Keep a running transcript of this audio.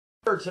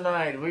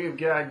Tonight we've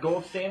got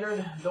gold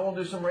standard, then we'll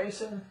do some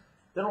racing,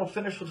 then we'll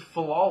finish with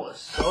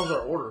flawless. That was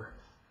our order.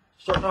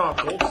 Starting off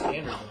gold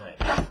standard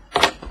tonight.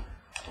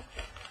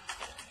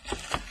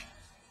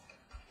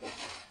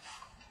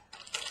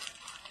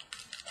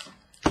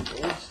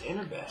 Gold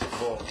standard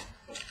basketball.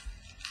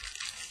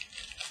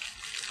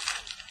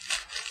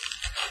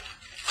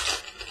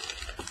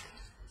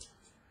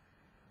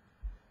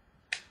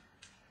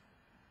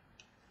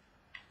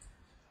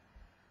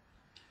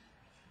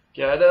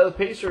 Got the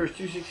Pacers,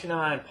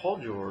 269, Paul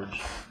George.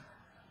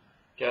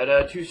 Got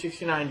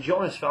 269,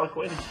 Jonas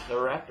Falcon, the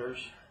Raptors.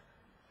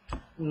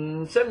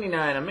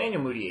 79,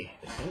 Emmanuel Mudiay,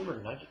 the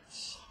Denver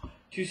Nuggets.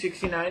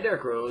 269,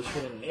 Derrick Rose for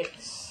the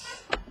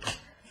Knicks.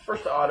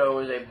 First auto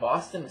is a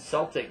Boston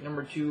Celtic,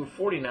 number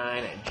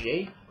 249,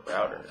 Jay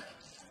Crowder.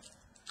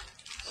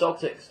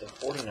 Celtics to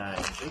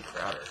 49, Jay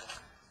Crowder.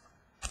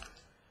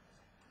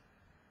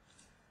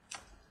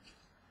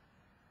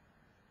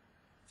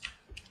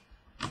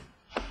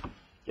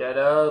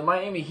 Got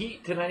Miami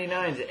Heat to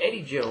 99's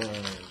Eddie Jones.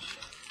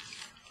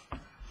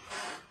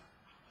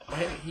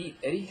 Miami Heat,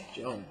 Eddie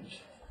Jones.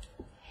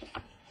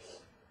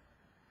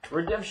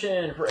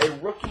 Redemption for a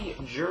rookie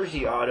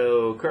jersey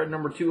auto. Card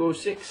number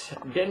 206,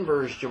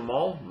 Denver's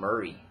Jamal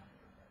Murray.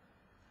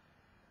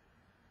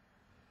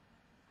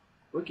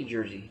 Rookie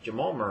jersey,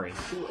 Jamal Murray,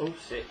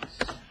 206.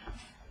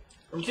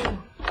 Number 2.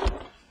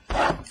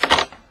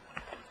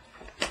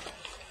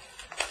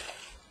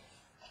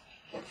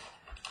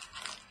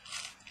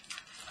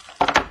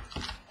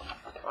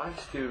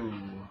 Box 2.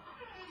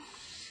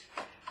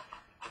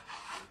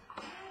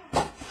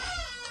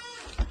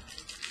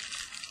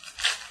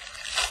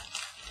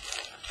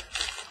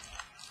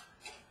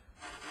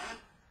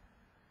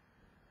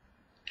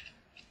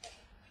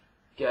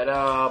 Got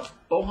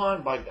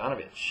Bojan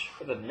Bogdanovic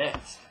for the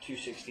Nets,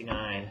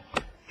 269.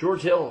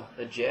 George Hill,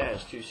 the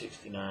Jazz,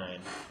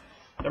 269.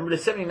 Number to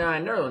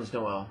 79, Nerlens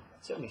Noel,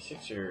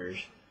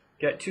 76ers.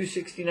 Got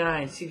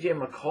 269, CJ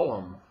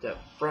McCollum, that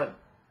front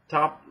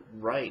top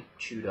right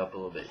chewed up a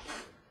little bit.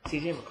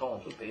 CJ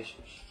McCollum for the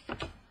Pacers.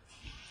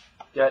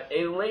 Got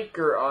a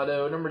Laker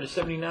auto, number to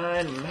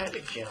 79,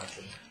 Magic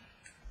Johnson.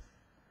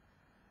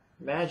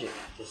 Magic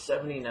to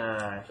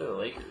 79 for the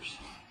Lakers.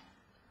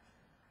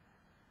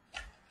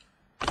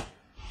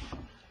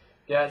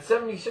 Got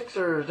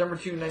 76ers, number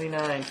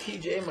 299,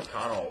 TJ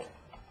McConnell.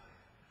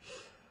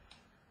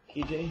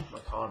 TJ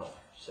McConnell,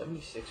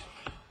 76ers.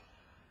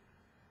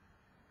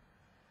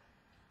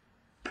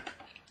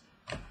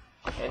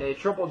 And a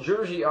triple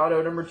jersey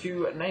auto, number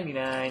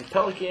 299,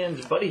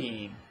 Pelicans, Buddy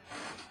Hield.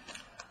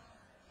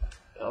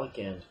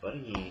 Pelicans, Buddy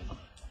Hield.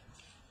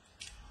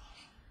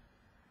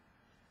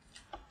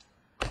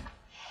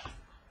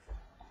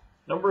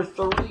 Number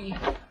 3.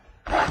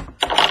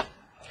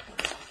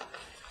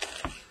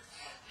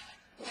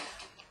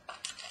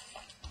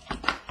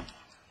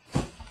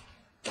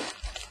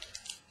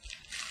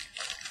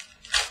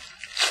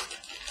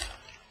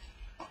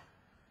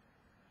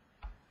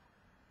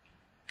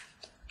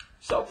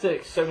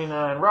 Celtics,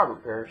 79,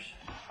 Robert Parrish.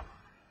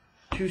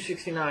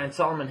 269,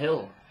 Solomon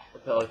Hill, the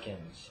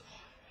Pelicans.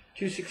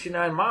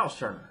 269, Miles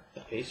Turner,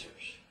 the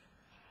Pacers.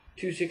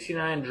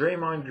 269,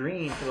 Draymond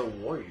Green for the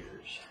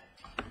Warriors.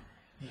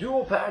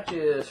 Dual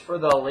patches for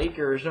the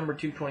Lakers, number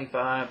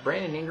 225,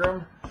 Brandon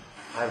Ingram,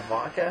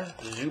 Ivica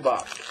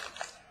Zubac.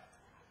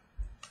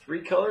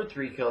 Three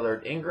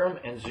colored, Ingram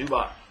and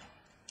Zubac.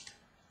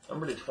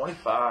 Number to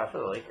 25 for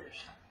the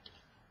Lakers.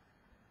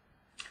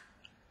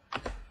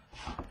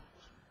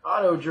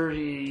 Auto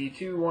jersey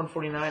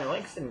 2/149,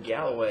 Langston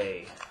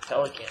Galloway,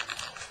 Pelicans.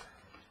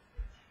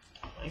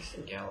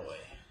 Langston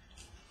Galloway.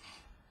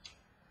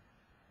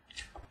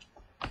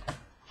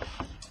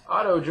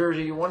 Auto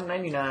jersey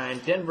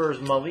 199,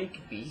 Denver's Malik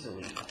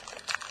Beasley.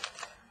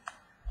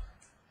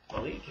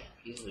 Malik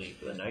Beasley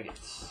for the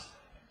Nuggets.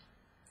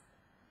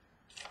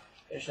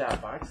 Finish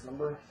out box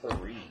number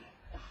 3.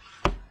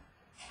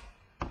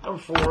 Number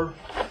 4.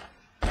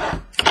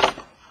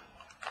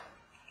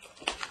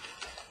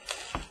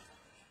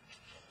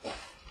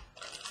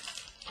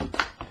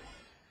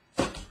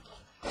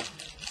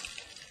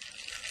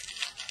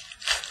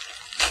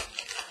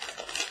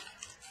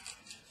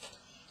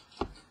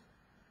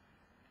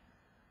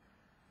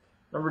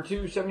 Number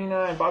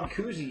 279, Bob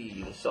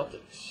Cousy, the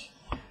Celtics.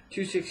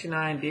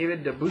 269,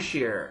 David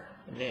DeBusschere,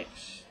 the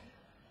Knicks.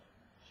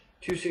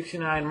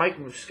 269, Mike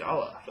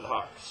Muscala for the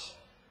Hawks.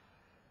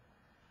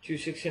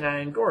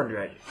 269, Goran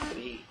Dragic for the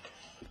Heat.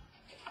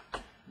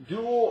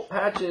 Dual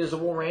patches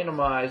will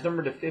randomize.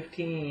 Number to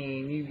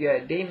 15, you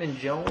got Damon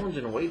Jones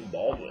and Wade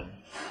Baldwin.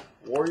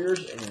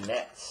 Warriors and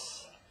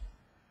Nets.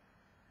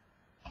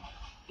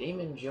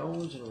 Damon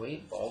Jones and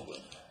Wade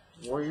Baldwin.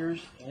 Warriors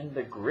and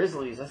the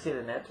Grizzlies. I say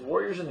the Nets.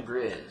 Warriors and the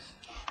Grizz.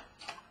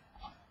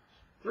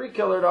 3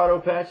 colored auto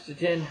patch to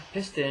 10.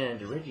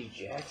 Pistons, Reggie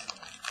Jackson.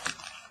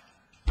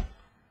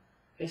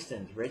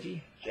 Pistons,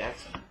 Reggie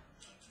Jackson.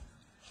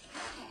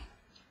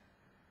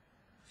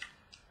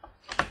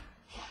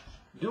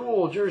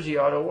 Dual jersey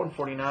auto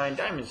 149.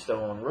 Diamond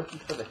Stone, rookie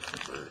for the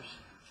Clippers.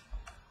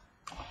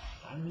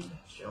 Diamond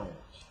Jones.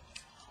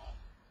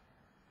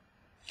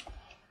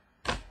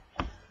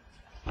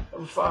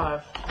 Number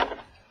 5.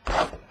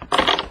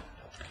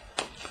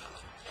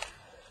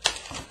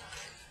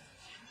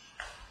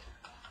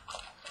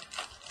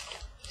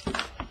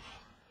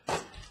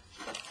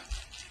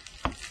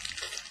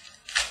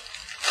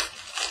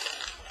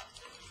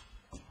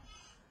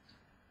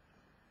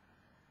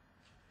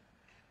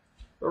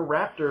 The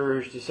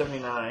Raptors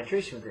 /79,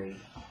 Tracy McGrady.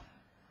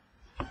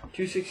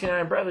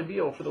 269 Bradley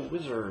Beal for the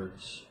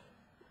Wizards.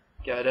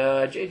 Got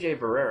JJ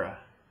Barrera,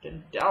 the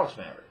Dallas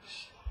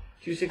Mavericks.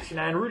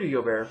 269 Rudy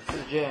Gobert for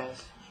the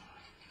Jazz.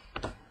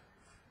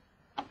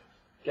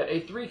 Got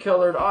a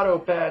 3-colored auto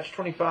patch,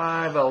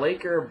 25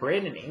 Laker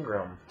Brandon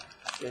Ingram.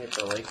 Get it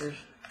for the Lakers.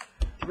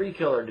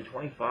 3-colored to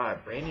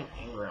 25 Brandon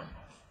Ingram.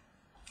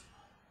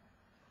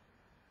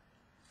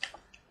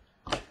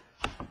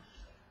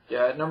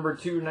 Got number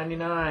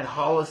 299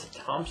 Hollis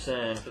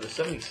Thompson for the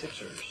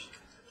 76ers.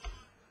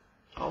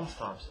 Hollis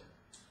Thompson.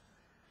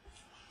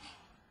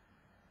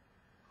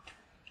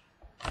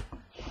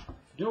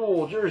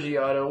 Dual jersey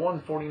auto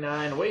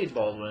 149 Wade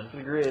Baldwin for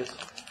the Grizz.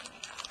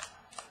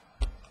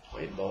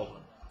 Wade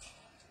Baldwin.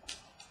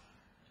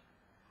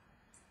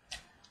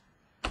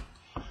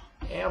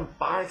 And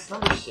box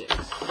number 6.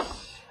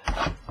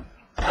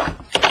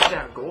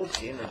 Down gold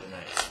standard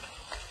tonight.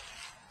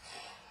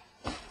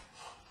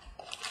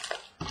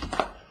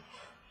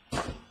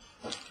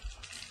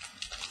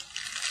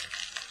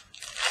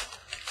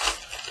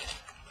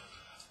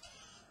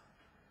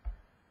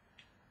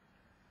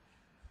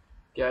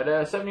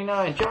 Got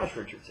 79 Josh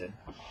Richardson.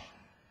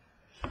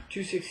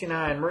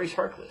 269 Maurice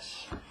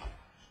Harkless.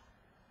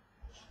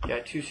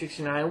 Got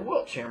 269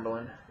 Wilt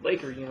Chamberlain,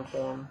 Laker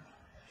uniform.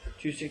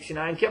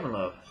 269 Kevin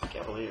Love,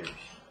 Cavaliers.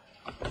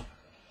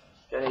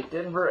 Got a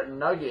Denver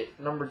Nugget,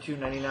 number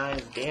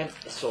 299 Dan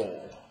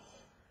Issel.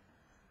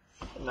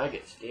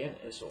 Nuggets, Dan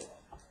Issel.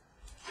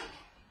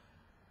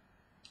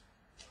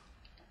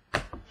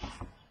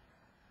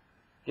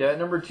 Got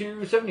number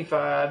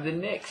 275, the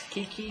Knicks,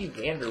 Kiki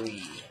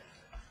Vanderwee.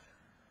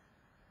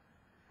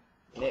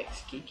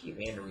 Knicks, Kiki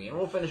Vanderwee. And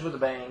we'll finish with a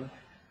bang.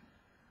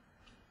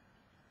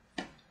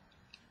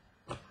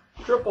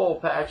 Triple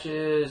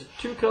patches,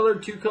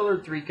 2-colored,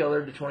 2-colored,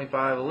 3-colored to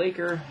 25, a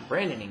Laker,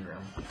 Brandon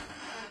Ingram.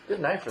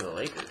 Good night for the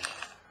Lakers.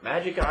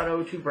 Magic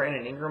auto, 2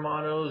 Brandon Ingram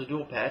autos,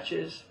 dual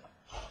patches.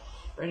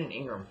 Brandon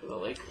Ingram for the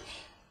Lakers.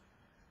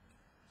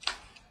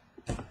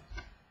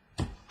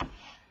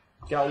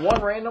 Got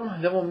 1 random,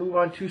 then we'll move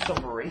on to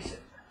some racing.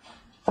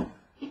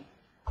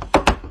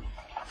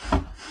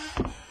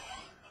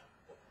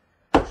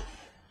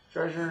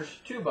 Treasures,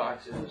 2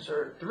 boxes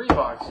of 3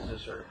 boxes of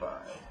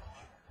certified.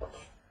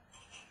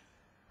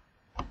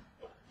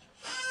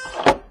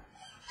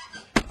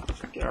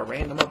 Get our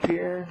random up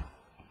here.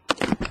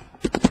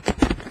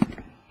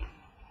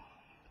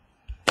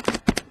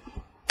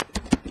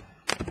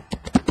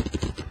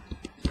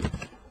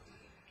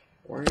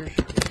 Warriors.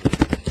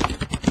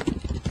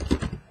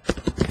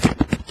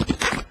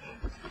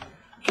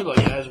 Good luck,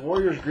 guys.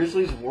 Warriors,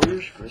 Grizzlies,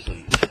 Warriors,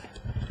 Grizzlies.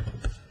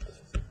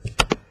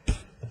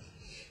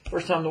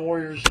 First time the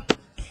Warriors.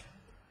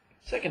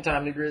 Second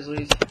time the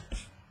Grizzlies.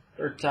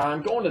 Third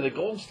time going to the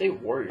Golden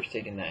State Warriors,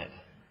 taking that.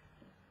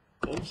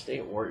 Golden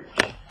State Warriors.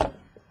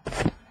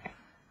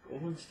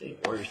 Golden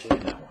State Warriors taking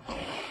that one.